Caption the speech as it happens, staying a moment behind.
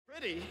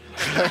Ready?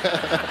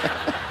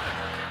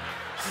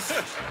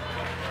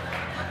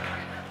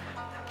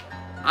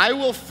 I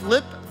will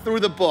flip through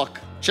the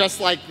book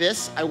just like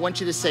this. I want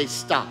you to say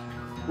stop.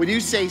 When you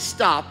say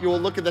stop, you will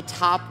look at the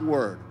top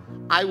word.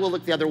 I will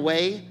look the other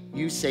way.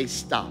 You say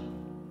stop.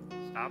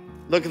 Stop.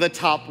 Look at the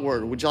top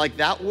word. Would you like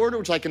that word or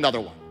would you like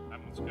another one?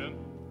 That one's good.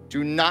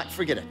 Do not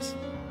forget it.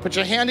 Put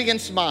your hand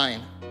against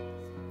mine.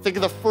 Think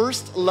of the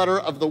first letter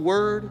of the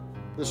word.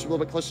 This is a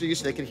little bit closer to you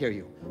so they can hear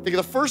you. Think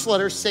of the first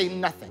letter, say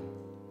nothing.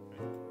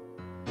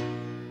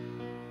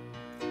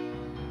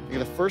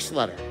 Think of the first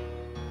letter.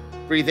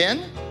 Breathe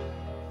in,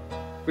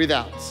 breathe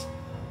out.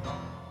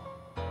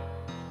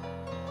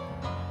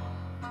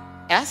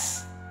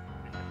 S?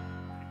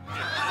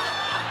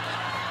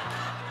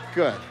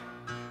 Good.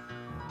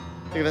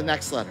 Think of the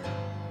next letter.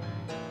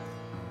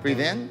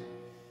 Breathe in,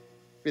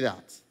 breathe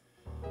out.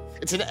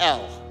 It's an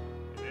L.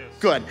 It is.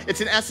 Good. It's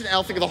an S and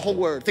L. Think of the whole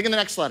word. Think of the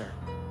next letter.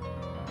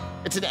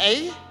 It's an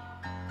A?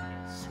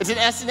 Yes. It's an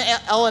S and a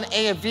L and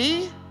A and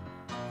V?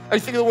 Are you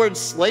thinking of the word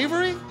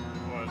slavery? It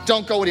was.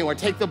 Don't go anywhere.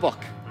 Take the book.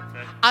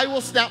 Okay. I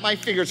will snap my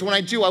fingers. When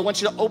I do, I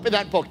want you to open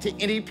that book to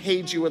any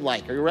page you would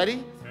like. Are you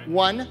ready? Okay.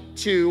 1,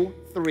 2,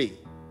 3.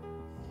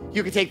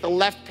 You can take the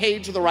left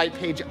page or the right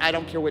page. I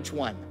don't care which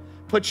one.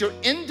 Put your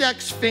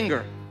index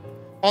finger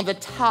on the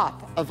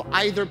top of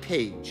either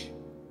page.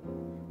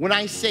 When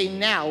I say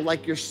now,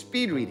 like you're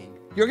speed reading,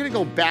 you're gonna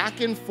go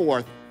back and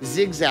forth,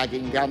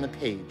 zigzagging down the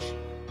page.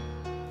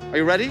 Are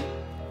you ready?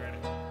 Ready.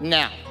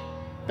 Now,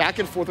 back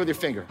and forth with your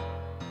finger.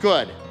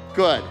 Good,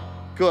 good,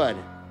 good,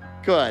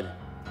 good,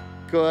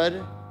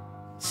 good.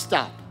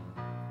 Stop.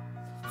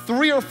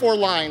 3 or 4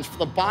 lines from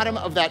the bottom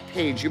of that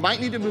page. You might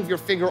need to move your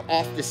finger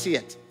off to see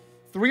it.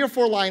 3 or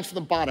 4 lines from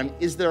the bottom.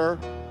 Is there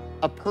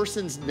a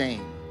person's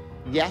name?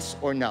 Yes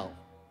or no?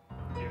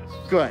 Yes.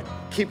 Good.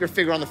 Keep your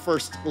finger on the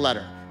first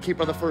letter.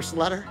 Keep on the first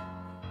letter.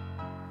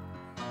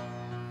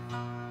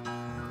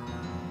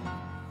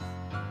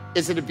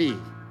 Is it a B?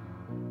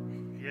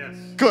 Yes.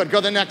 Good. Go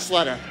to the next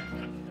letter.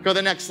 Go to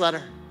the next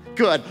letter.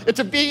 Good. It's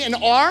a B and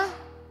R?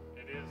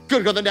 It is.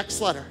 Good. Go to the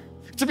next letter.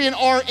 It's a B and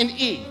R and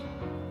E. It is.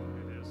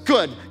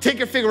 Good. Take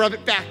your finger, rub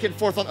it back and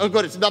forth on. Oh,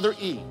 good. It's another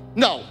E.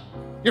 No.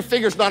 Your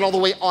finger's not all the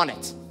way on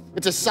it.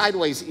 It's a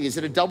sideways E. Is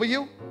it a W?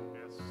 Yes.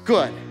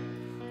 Good.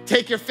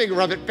 Take your finger,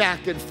 rub it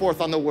back and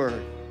forth on the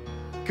word.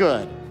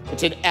 Good.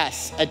 It's an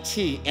S, a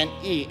T, an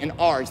E, and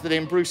R. It's the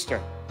name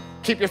Brewster.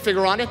 Keep your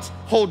finger on it.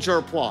 Hold your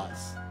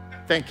applause.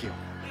 Thank you.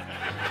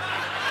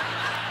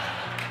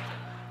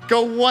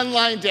 Go 1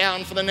 line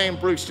down for the name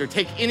Brewster.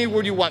 Take any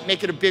word you want.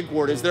 Make it a big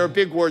word. Is there a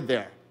big word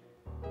there?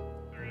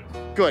 There is.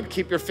 Good.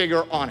 Keep your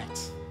finger on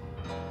it.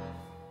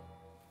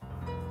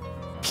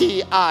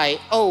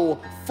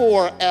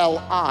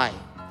 P-I-O-4-L-I.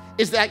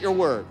 Is that your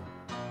word?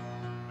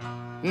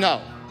 No.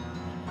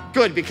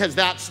 Good, because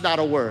that's not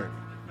a word.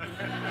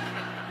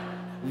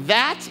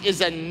 That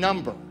is a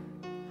number.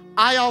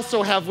 I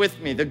also have with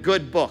me the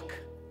good book,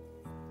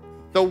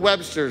 the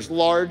Webster's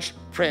Large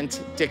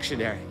Print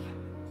Dictionary.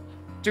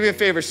 Do me a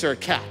favor, sir,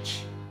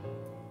 catch.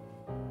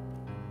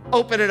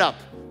 Open it up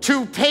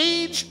to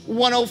page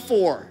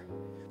 104.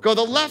 Go to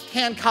the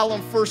left-hand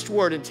column, first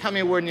word, and tell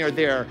me where near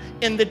there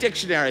in the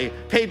dictionary.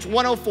 Page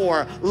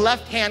 104,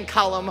 left-hand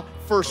column,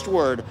 first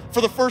word. For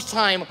the first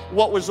time,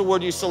 what was the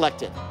word you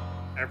selected?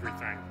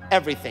 Everything.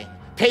 Everything.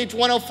 Page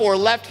 104,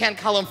 left-hand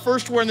column,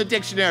 first word in the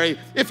dictionary.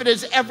 If it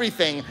is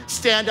everything,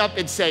 stand up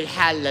and say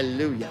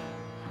hallelujah.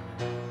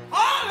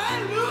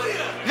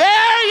 Hallelujah!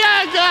 There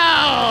you go!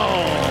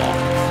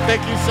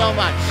 Thank you so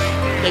much.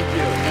 Thank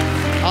you.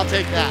 I'll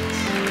take that.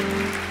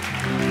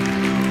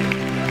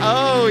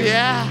 Oh,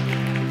 yeah.